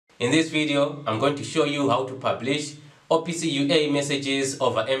In this video, I'm going to show you how to publish OPC UA messages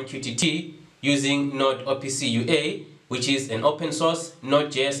over MQTT using Node OPC UA, which is an open source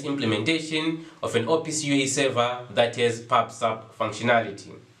NodeJS implementation of an OPC UA server that has PubSub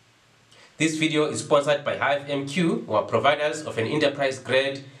functionality. This video is sponsored by HiveMQ, who are providers of an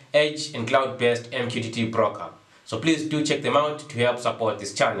enterprise-grade, edge and cloud-based MQTT broker. So please do check them out to help support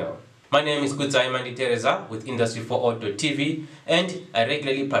this channel. My name is Kudzai Teresa with Industry4.TV, and I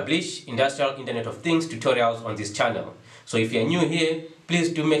regularly publish industrial Internet of Things tutorials on this channel. So if you're new here, please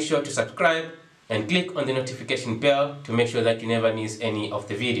do make sure to subscribe and click on the notification bell to make sure that you never miss any of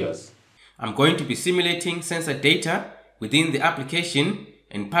the videos. I'm going to be simulating sensor data within the application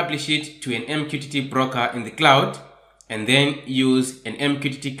and publish it to an MQTT broker in the cloud, and then use an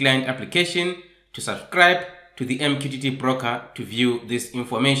MQTT client application to subscribe to the MQTT broker to view this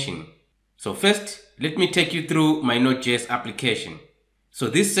information. So first, let me take you through my Node.js application. So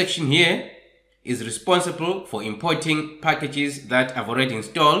this section here is responsible for importing packages that I've already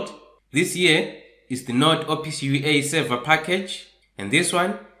installed. This here is the Node OPC UA server package, and this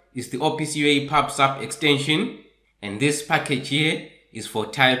one is the OPC UA PubSub extension, and this package here is for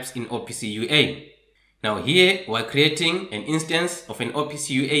types in OPC UA. Now here we're creating an instance of an OPC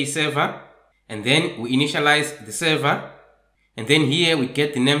UA server, and then we initialize the server, and then here we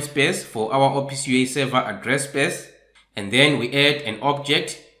get the namespace for our OPC UA server address space, and then we add an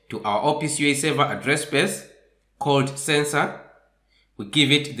object to our OPC UA server address space called sensor. We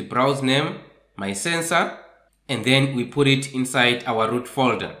give it the browse name, my sensor, and then we put it inside our root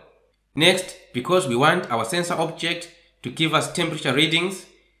folder. Next, because we want our sensor object to give us temperature readings,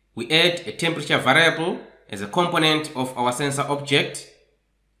 we add a temperature variable as a component of our sensor object.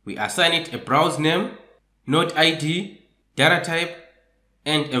 We assign it a browse name, node ID, data type,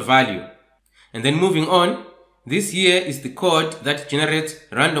 and a value. And then moving on, this here is the code that generates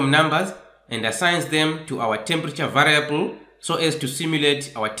random numbers and assigns them to our temperature variable so as to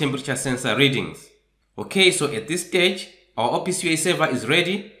simulate our temperature sensor readings. Okay, so at this stage, our OPC UA server is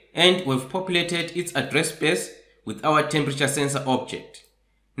ready, and we've populated its address space with our temperature sensor object.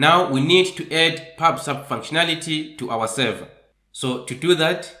 Now we need to add PubSub functionality to our server. So to do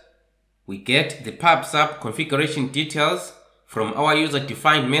that, we get the PubSub configuration details from our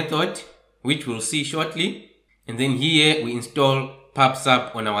user-defined method, which we'll see shortly. And then here we install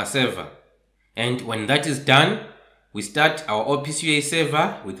PubSub on our server. And when that is done, we start our OPC UA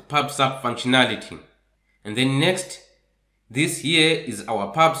server with PubSub functionality. And then next, this here is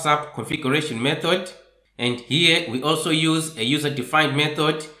our PubSub configuration method. And here we also use a user-defined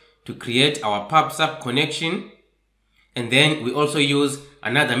method to create our PubSub connection. And then we also use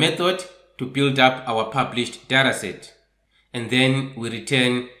another method to build up our published dataset. And then we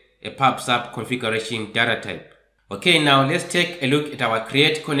return a PubSub configuration data type. Okay, now let's take a look at our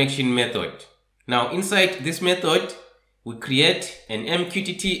create connection method. Now inside this method, we create an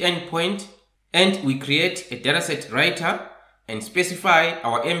MQTT endpoint, and we create a dataset writer and specify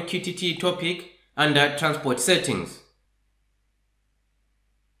our MQTT topic under transport settings.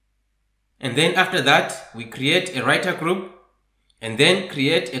 And then after that, we create a writer group and then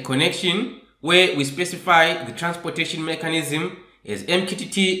create a connection where we specify the transportation mechanism as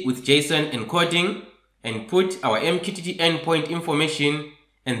MQTT with JSON encoding, and put our MQTT endpoint information,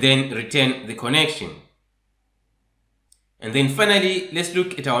 and then return the connection. And then finally, let's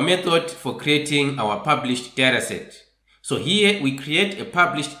look at our method for creating our published dataset. So here we create a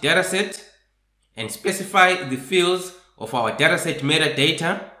published dataset and specify the fields of our dataset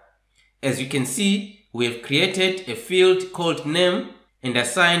metadata. As you can see, we have created a field called name and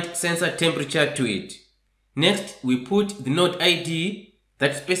assigned sensor temperature to it. Next, we put the node ID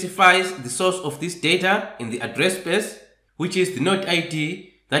that specifies the source of this data in the address space, which is the node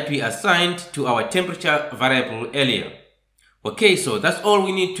ID that we assigned to our temperature variable earlier. Okay, so that's all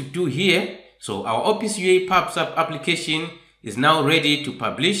we need to do here. So our OPC UA PubSub application is now ready to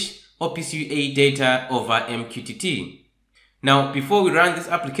publish OPC UA data over MQTT. Now, before we run this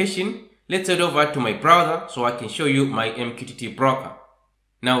application, let's head over to my browser so I can show you my MQTT broker.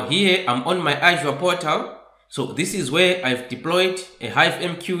 Now here I'm on my Azure portal. So this is where I've deployed a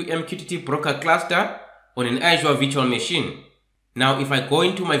HiveMQ MQTT broker cluster on an Azure virtual machine. Now if I go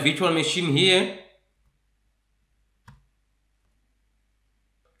into my virtual machine here,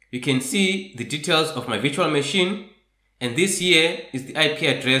 you can see the details of my virtual machine, and this here is the IP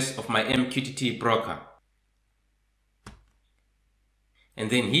address of my MQTT broker. And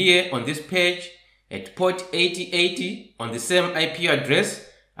then here on this page at port 8080 on the same IP address,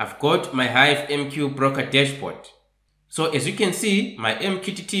 I've got my HiveMQ broker dashboard. So as you can see, my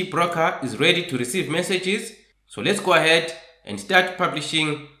MQTT broker is ready to receive messages. So let's go ahead and start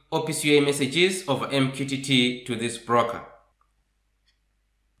publishing OPC UA messages over MQTT to this broker.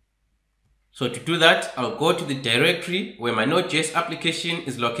 So to do that, I'll go to the directory where my Node.js application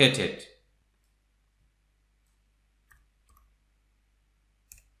is located.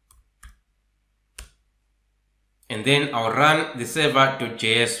 And then I'll run the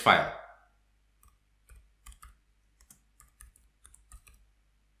server.js file.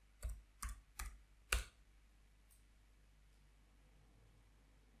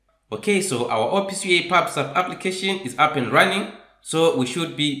 Okay, so our OPC UA PubSub application is up and running, so we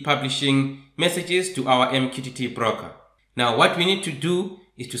should be publishing messages to our MQTT broker. Now what we need to do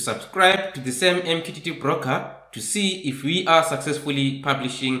is to subscribe to the same MQTT broker to see if we are successfully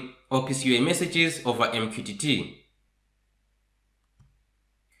publishing OPC UA messages over MQTT.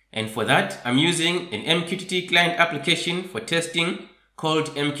 And for that, I'm using an MQTT client application for testing called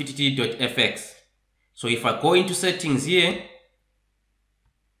MQTT.fx. So if I go into settings here,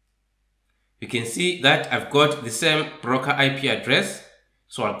 you can see that I've got the same broker IP address.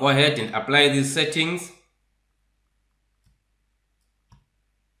 So I'll go ahead and apply these settings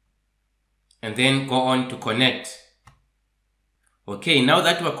and then go on to connect. Okay, now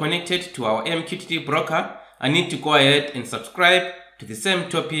that we're connected to our MQTT broker, I need to go ahead and subscribe to the same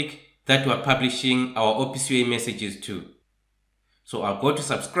topic that we're publishing our OPC UA messages to. So I'll go to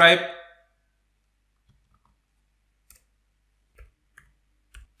subscribe.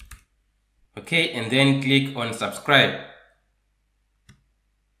 Okay, and then click on subscribe.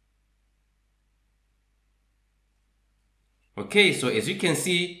 Okay, so as you can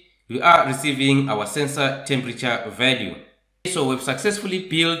see, we are receiving our sensor temperature value. So we've successfully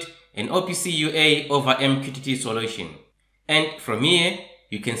built an OPC UA over MQTT solution. And from here,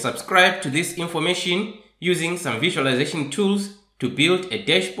 you can subscribe to this information using some visualization tools to build a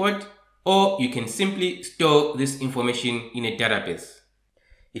dashboard, or you can simply store this information in a database.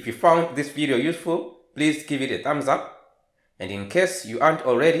 If you found this video useful, please give it a thumbs up. And in case you aren't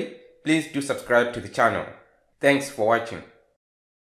already, please do subscribe to the channel. Thanks for watching.